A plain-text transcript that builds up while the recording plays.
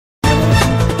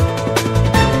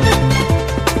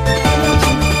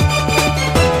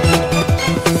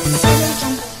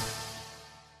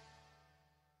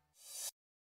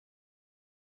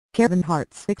Kevin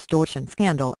Hart's extortion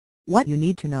scandal, what you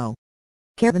need to know.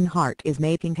 Kevin Hart is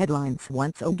making headlines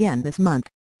once again this month,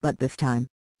 but this time,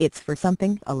 it's for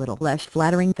something a little less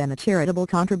flattering than a charitable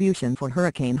contribution for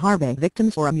Hurricane Harvey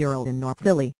victims or a mural in North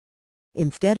Philly.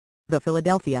 Instead, the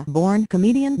Philadelphia-born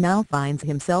comedian now finds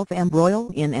himself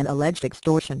embroiled in an alleged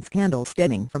extortion scandal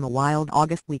stemming from a wild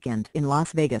August weekend in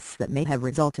Las Vegas that may have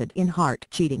resulted in Hart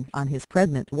cheating on his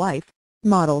pregnant wife,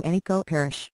 model Aniko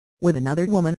Parrish, with another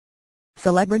woman.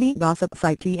 Celebrity gossip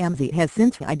site TMZ has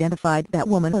since identified that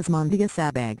woman as Mondia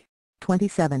Sabag,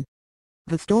 27.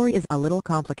 The story is a little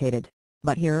complicated,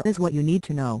 but here is what you need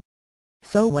to know.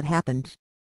 So what happened?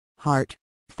 Hart,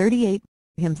 38,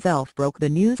 himself broke the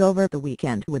news over the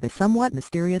weekend with a somewhat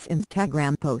mysterious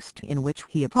Instagram post in which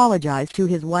he apologized to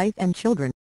his wife and children,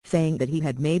 saying that he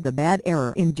had made the bad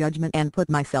error in judgment and put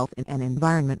myself in an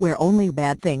environment where only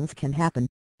bad things can happen,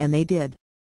 and they did.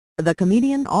 The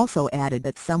comedian also added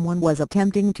that someone was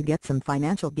attempting to get some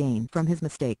financial gain from his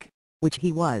mistake, which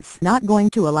he was not going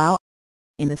to allow.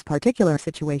 In this particular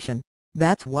situation,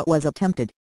 that's what was attempted,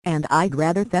 and I'd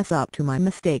rather fess up to my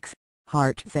mistakes,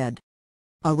 Hart said.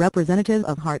 A representative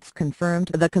of Hart's confirmed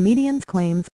the comedian's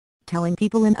claims, telling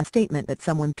People in a statement that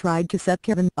someone tried to set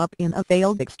Kevin up in a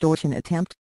failed extortion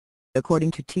attempt.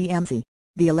 According to TMZ,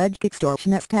 the alleged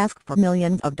extortionist asked for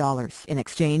millions of dollars in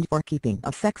exchange for keeping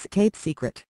a sex tape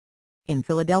secret. In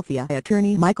Philadelphia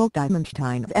attorney Michael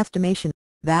Diamondstein's estimation,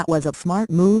 that was a smart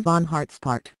move on Hart's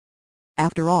part.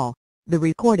 After all, the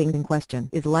recording in question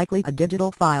is likely a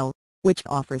digital file, which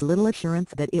offers little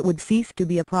assurance that it would cease to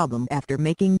be a problem after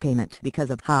making payment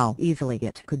because of how easily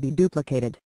it could be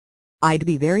duplicated. I'd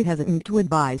be very hesitant to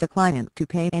advise a client to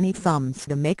pay any sums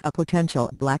to make a potential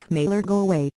blackmailer go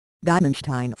away,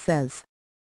 Diamondstein says.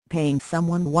 Paying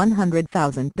someone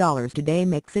 $100,000 today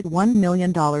makes it $1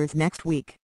 million next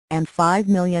week, and $5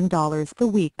 million the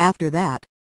week after that.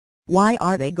 Why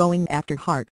are they going after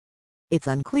Hart? It's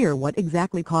unclear what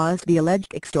exactly caused the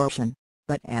alleged extortion,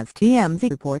 but as TMZ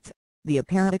reports, the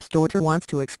apparent extorter wants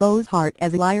to expose Hart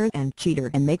as a liar and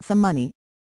cheater and make some money.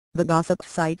 The gossip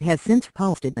site has since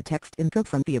posted a text intro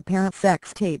from the apparent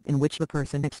sex tape in which the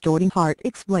person extorting Hart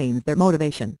explains their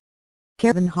motivation.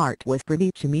 Kevin Hart was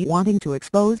privy to me wanting to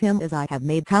expose him as I have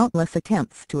made countless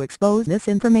attempts to expose this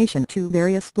information to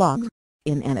various blogs,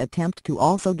 in an attempt to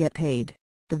also get paid,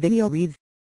 the video reads.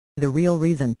 The real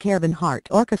reason Kevin Hart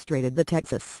orchestrated the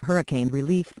Texas Hurricane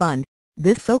Relief Fund,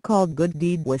 this so-called good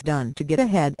deed, was done to get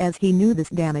ahead, as he knew this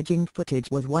damaging footage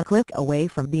was one click away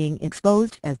from being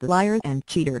exposed as the liar and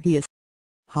cheater he is.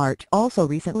 Hart also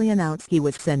recently announced he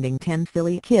was sending 10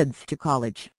 Philly kids to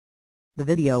college. The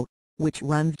video, which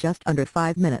runs just under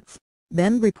 5 minutes,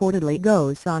 then reportedly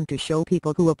goes on to show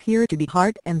people who appear to be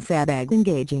Hart and Sabag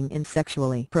engaging in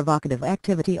sexually provocative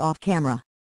activity off camera.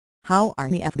 How are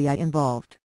the FBI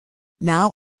involved?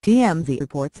 Now, TMZ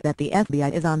reports that the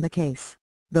FBI is on the case,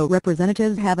 though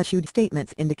representatives have issued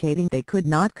statements indicating they could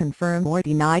not confirm or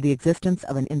deny the existence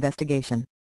of an investigation.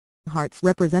 Hart's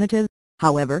representative,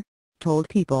 however, told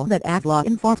People that as law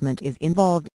enforcement is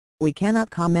involved, we cannot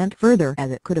comment further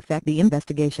as it could affect the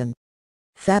investigation.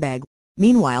 Sabag,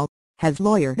 meanwhile, has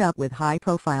lawyered up with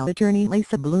high-profile attorney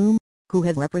Lisa Bloom, who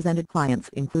has represented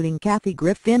clients including Kathy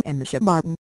Griffin and Misha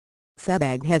Barton.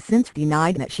 Sabag has since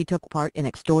denied that she took part in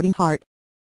extorting Hart.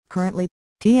 Currently,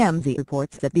 TMZ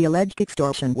reports that the alleged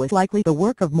extortion was likely the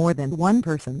work of more than one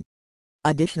person.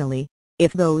 Additionally,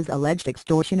 if those alleged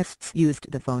extortionists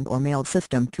used the phone or mail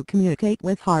system to communicate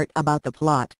with Hart about the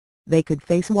plot, they could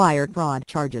face wire fraud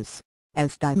charges,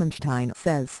 as Diamondstein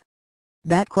says.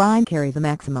 That crime carries a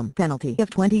maximum penalty of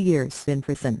 20 years in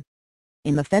prison.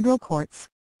 In the federal courts,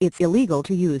 it's illegal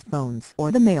to use phones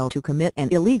or the mail to commit an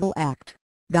illegal act,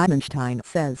 Diamondstein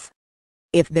says.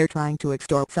 If they're trying to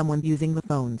extort someone using the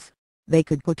phones, they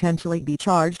could potentially be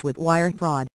charged with wire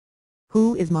fraud.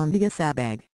 Who is Mondia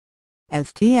Sabag?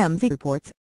 As TMZ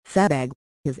reports, Sabag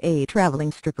is a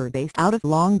traveling stripper based out of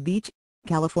Long Beach,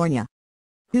 California,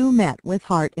 who met with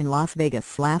Hart in Las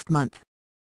Vegas last month.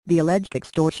 The alleged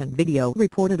extortion video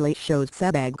reportedly shows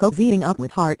Sabag cozying up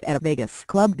with Hart at a Vegas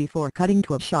club before cutting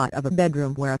to a shot of a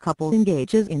bedroom where a couple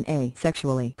engages in a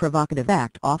sexually provocative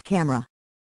act off camera.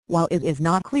 While it is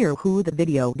not clear who the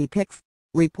video depicts,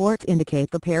 reports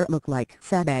indicate the pair look like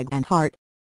Sabag and Hart.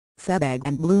 Sabag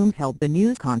and Bloom held the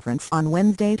news conference on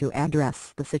Wednesday to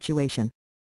address the situation.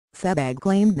 Sabag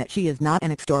claimed that she is not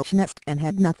an extortionist and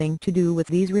had nothing to do with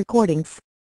these recordings.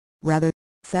 Rather,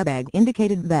 Sabag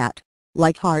indicated that,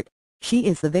 like Hart, she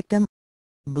is the victim.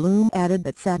 Bloom added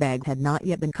that Sabag had not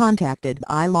yet been contacted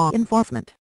by law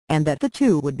enforcement, and that the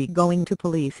two would be going to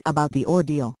police about the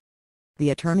ordeal. The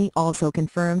attorney also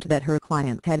confirmed that her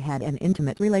client had had an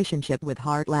intimate relationship with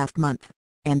Hart last month,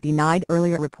 and denied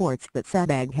earlier reports that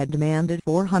Sabag had demanded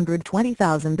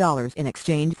 $420,000 in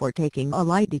exchange for taking a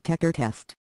lie detector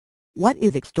test. What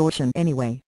is extortion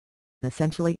anyway?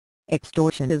 Essentially,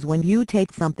 extortion is when you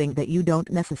take something that you don't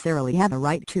necessarily have a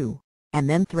right to, and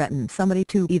then threaten somebody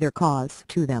to either cause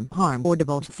to them harm or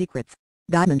divulge secrets,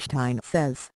 Diamondstein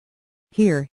says.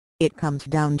 Here, it comes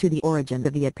down to the origin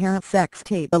of the apparent sex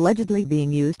tape allegedly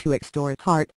being used to extort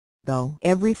Hart, though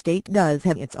every state does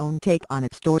have its own take on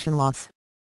extortion laws.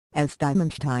 As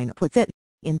Diamondstein puts it,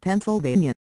 in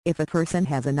Pennsylvania, if a person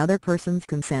has another person's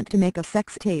consent to make a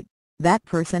sex tape, that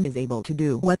person is able to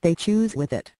do what they choose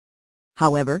with it.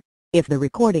 However, if the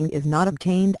recording is not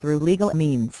obtained through legal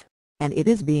means, and it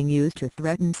is being used to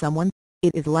threaten someone,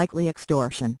 it is likely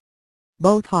extortion.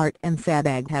 Both Hart and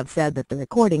Sabag have said that the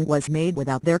recording was made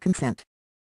without their consent.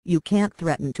 You can't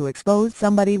threaten to expose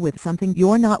somebody with something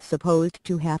you're not supposed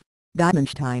to have,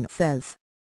 Diamondstein says.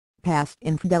 Past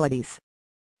infidelities.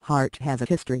 Hart has a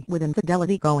history with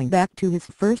infidelity going back to his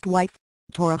first wife,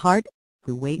 Tora Hart,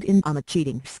 who weighed in on the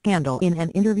cheating scandal in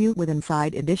an interview with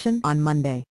Inside Edition on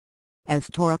Monday. As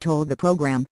Tora told the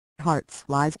program, Hart's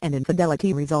lies and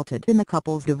infidelity resulted in the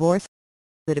couple's divorce.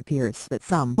 It appears that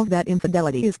some of that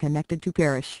infidelity is connected to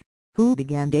Parrish, who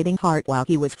began dating Hart while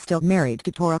he was still married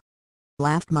to Tora.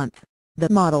 Last month, the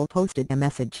model posted a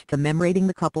message commemorating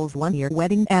the couple's one-year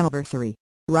wedding anniversary,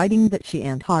 writing that she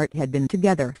and Hart had been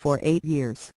together for 8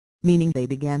 years, meaning they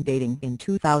began dating in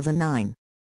 2009.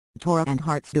 Tora and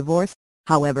Hart's divorce,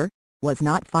 however, was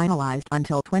not finalized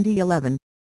until 2011.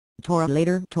 Tora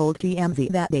later told TMZ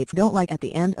that dates don't lie at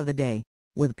the end of the day,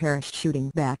 with Parrish shooting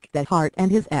back that Hart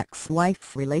and his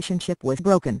ex-wife's relationship was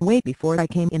broken way before I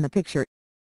came in the picture.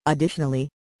 Additionally,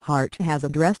 Hart has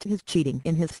addressed his cheating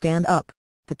in his stand-up,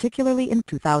 particularly in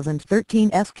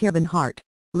 2013's Kevin Hart,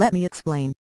 Let Me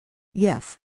Explain.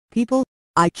 Yes, people,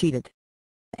 I cheated.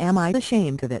 Am I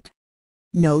ashamed of it?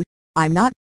 No, I'm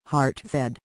not, Hart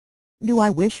said. Do I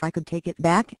wish I could take it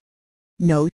back?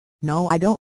 No, I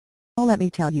don't. Oh, let me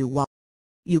tell you what.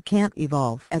 You can't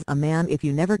evolve as a man if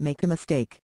you never make a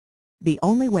mistake. The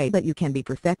only way that you can be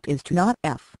perfect is to not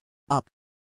F up.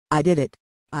 I did it,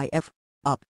 I F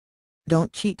up.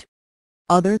 Don't cheat.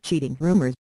 Other cheating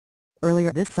rumors.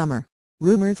 Earlier this summer,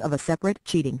 rumors of a separate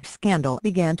cheating scandal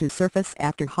began to surface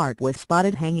after Hart was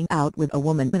spotted hanging out with a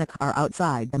woman in a car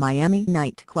outside a Miami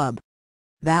nightclub.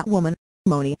 That woman,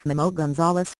 Monique Memo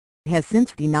Gonzalez, has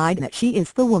since denied that she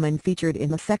is the woman featured in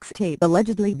the sex tape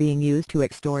allegedly being used to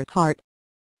extort Hart.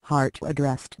 Hart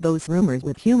addressed those rumors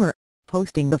with humor,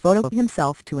 posting the photo of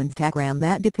himself to Instagram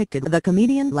that depicted the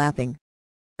comedian laughing.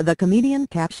 The comedian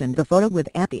captioned the photo with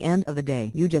 "At the end of the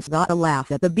day you just gotta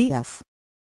laugh at the BS.